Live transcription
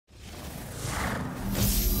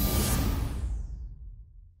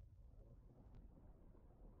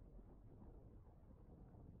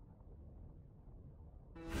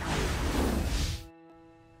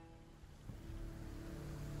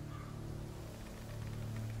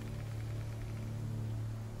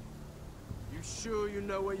You sure you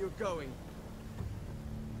know where you're going?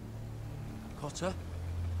 Cotter?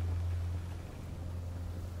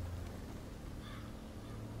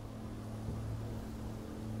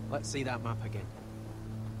 Let's see that map again.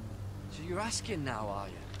 So you're asking now, are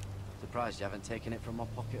you? Surprised you haven't taken it from my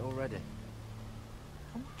pocket already.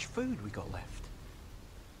 How much food we got left?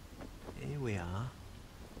 Here we are.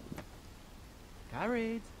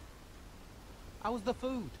 Carried. How's the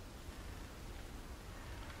food?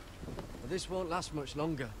 Well, this won't last much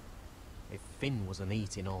longer. If Finn wasn't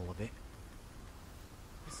eating all of it.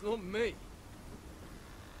 It's not me.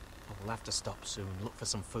 We'll have to stop soon, look for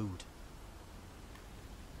some food.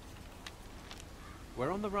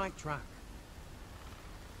 We're on the right track.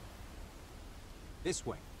 This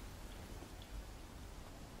way.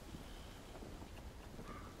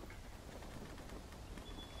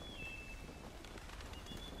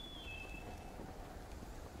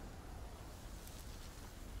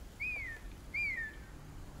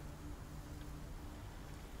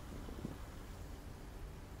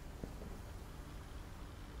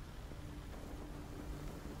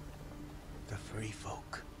 The free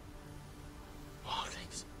folk.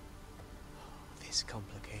 Wildlings. This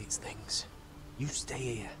complicates things. You stay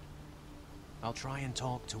here. I'll try and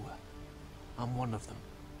talk to her. I'm one of them.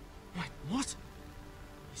 Wait, what?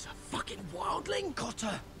 He's a fucking wildling,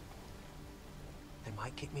 Cotter! They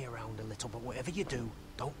might kick me around a little, but whatever you do,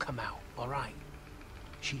 don't come out, alright?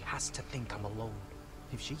 She has to think I'm alone.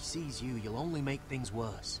 If she sees you, you'll only make things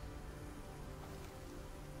worse.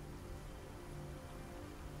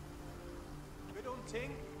 Good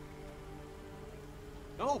hunting?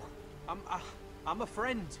 No, I'm a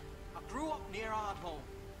friend. I grew up near Hardhome.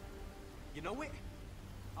 You know it?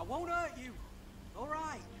 I won't hurt you. All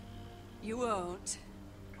right. You won't.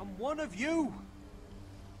 I'm one of you.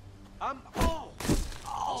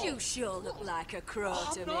 Oh! You sure look like a crow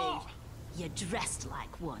to no. me. You're dressed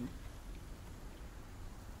like one.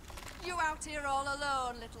 You out here all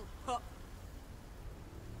alone, little pup.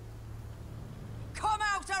 Come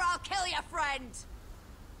out or I'll kill your friend!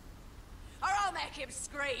 Or I'll make him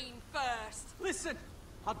scream first! Listen,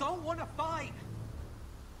 I don't want to fight.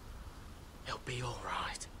 He'll be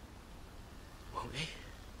alright. Won't he?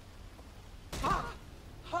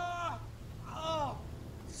 Oh!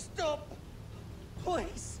 Stop!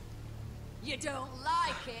 Please! You don't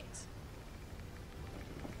like it?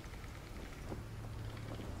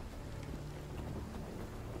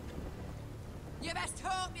 You best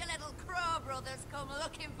hope your little crow brothers come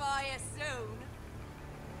looking for you soon.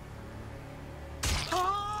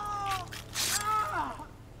 Oh! Ah!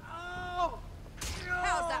 Oh!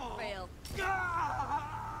 How's that feel?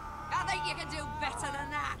 I think you can do better than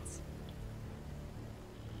that.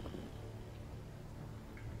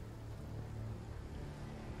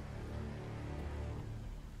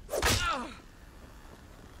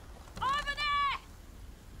 Over there!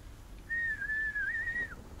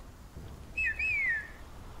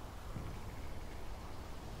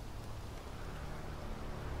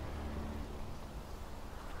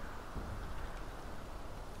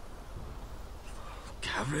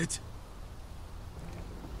 Garrett?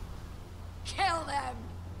 Kill them!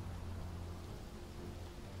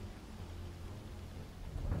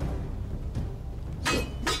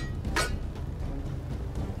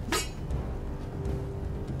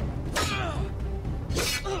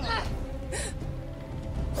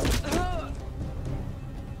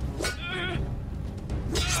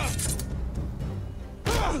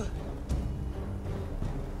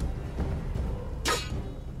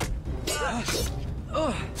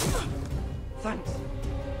 Thanks.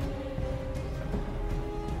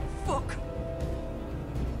 Fuck!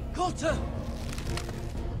 Cotter!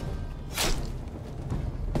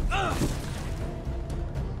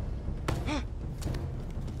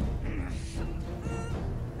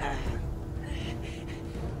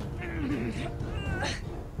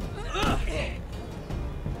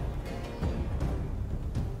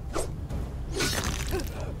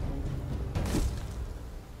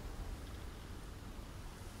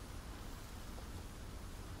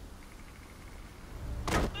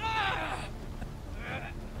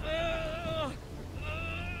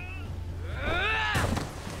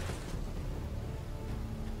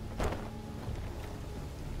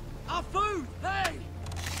 Our food! Hey!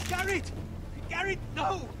 Garrett! Garrett,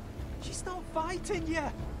 no! She's not fighting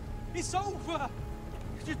yet! It's over!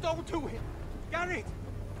 Just don't do it! Garrett!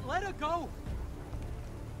 Let her go!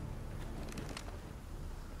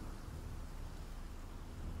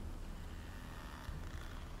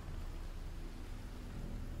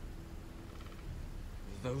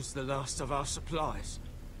 Are those the last of our supplies?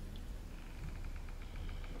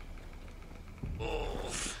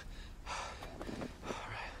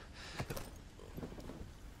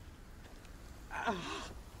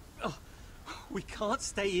 can't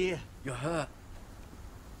stay here. You're hurt.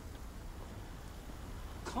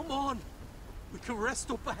 Come on. We can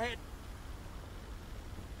rest up ahead.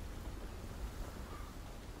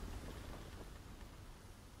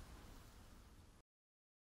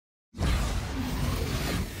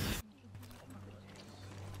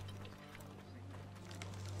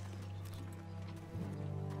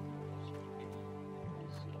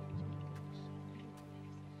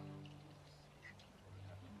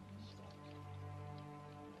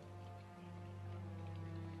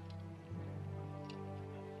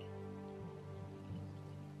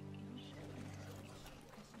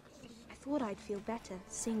 I thought I'd feel better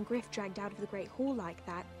seeing Griff dragged out of the Great Hall like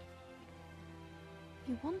that.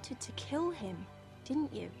 You wanted to kill him,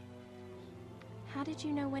 didn't you? How did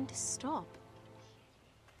you know when to stop?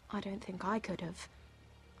 I don't think I could have.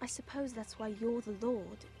 I suppose that's why you're the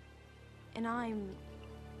Lord, and I'm...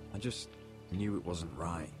 I just knew it wasn't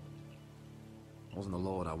right. I wasn't the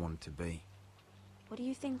Lord I wanted to be. What do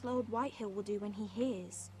you think Lord Whitehill will do when he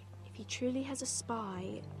hears? If he truly has a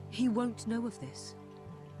spy... He won't know of this.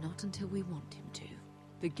 Not until we want him to.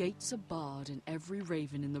 The gates are barred and every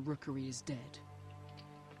raven in the rookery is dead.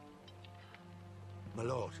 My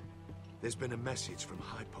lord, there's been a message from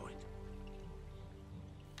High Point.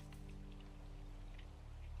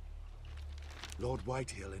 Lord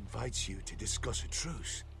Whitehill invites you to discuss a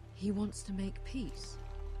truce. He wants to make peace.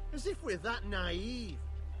 As if we're that naive.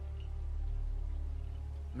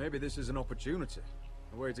 Maybe this is an opportunity.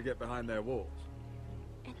 A way to get behind their walls.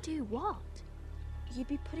 And do what? You'd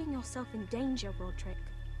be putting yourself in danger, Roderick.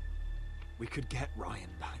 We could get Ryan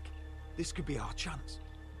back. This could be our chance.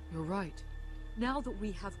 You're right. Now that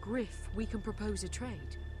we have Griff, we can propose a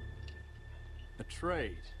trade. A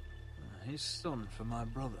trade? His son for my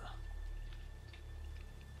brother.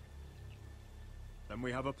 Then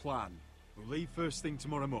we have a plan. We'll leave first thing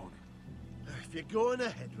tomorrow morning. If you're going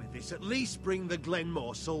ahead with this, at least bring the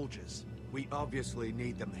Glenmore soldiers. We obviously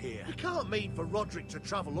need them here. You can't mean for Roderick to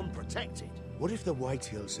travel unprotected. What if the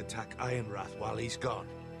Whitehills attack Ironrath while he's gone?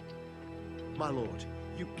 My lord,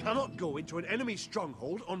 you cannot go into an enemy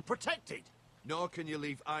stronghold unprotected. Nor can you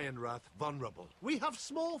leave Ironrath vulnerable. We have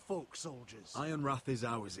small folk soldiers. Ironrath is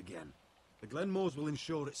ours again. The Glenmores will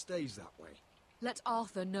ensure it stays that way. Let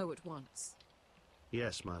Arthur know at once.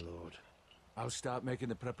 Yes, my lord. I'll start making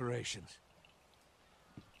the preparations.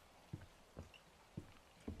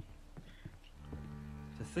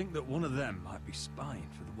 To think that one of them might be spying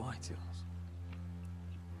for the Whitehills.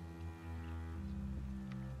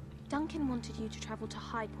 Duncan wanted you to travel to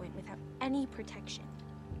High Point without any protection.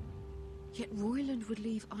 Yet Royland would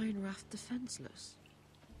leave Ironrath defenseless.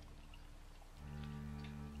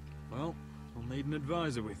 Well, we'll need an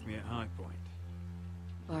advisor with me at High Point.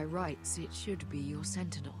 By rights, it should be your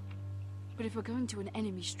sentinel. But if we're going to an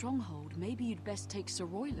enemy stronghold, maybe you'd best take Sir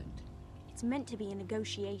Royland. It's meant to be a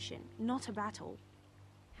negotiation, not a battle.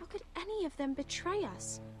 How could any of them betray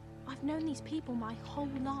us? I've known these people my whole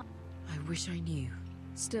life. I wish I knew.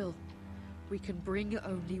 Still, we can bring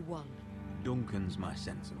only one. Duncan's my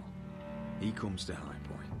sentinel. He comes to High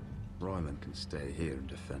Point. Royland can stay here and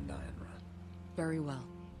defend Ironrath. Very well.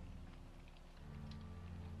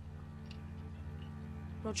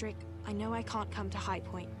 Roderick, I know I can't come to High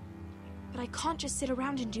Point, but I can't just sit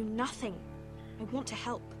around and do nothing. I want to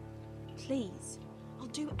help. Please, I'll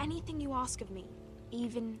do anything you ask of me,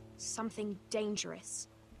 even something dangerous.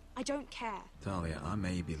 I don't care. Talia, I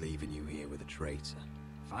may be leaving you here with a traitor.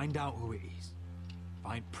 Find out who it is.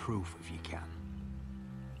 Find proof if you can.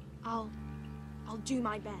 I'll do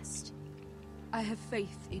my best. I have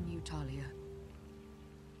faith in you, Talia.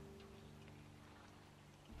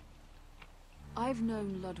 I've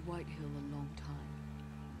known Lord Whitehill a long time.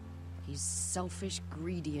 He's selfish,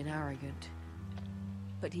 greedy, and arrogant.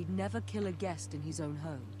 But he'd never kill a guest in his own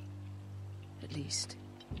home. At least,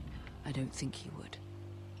 I don't think he would.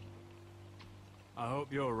 I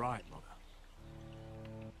hope you're right, Mother.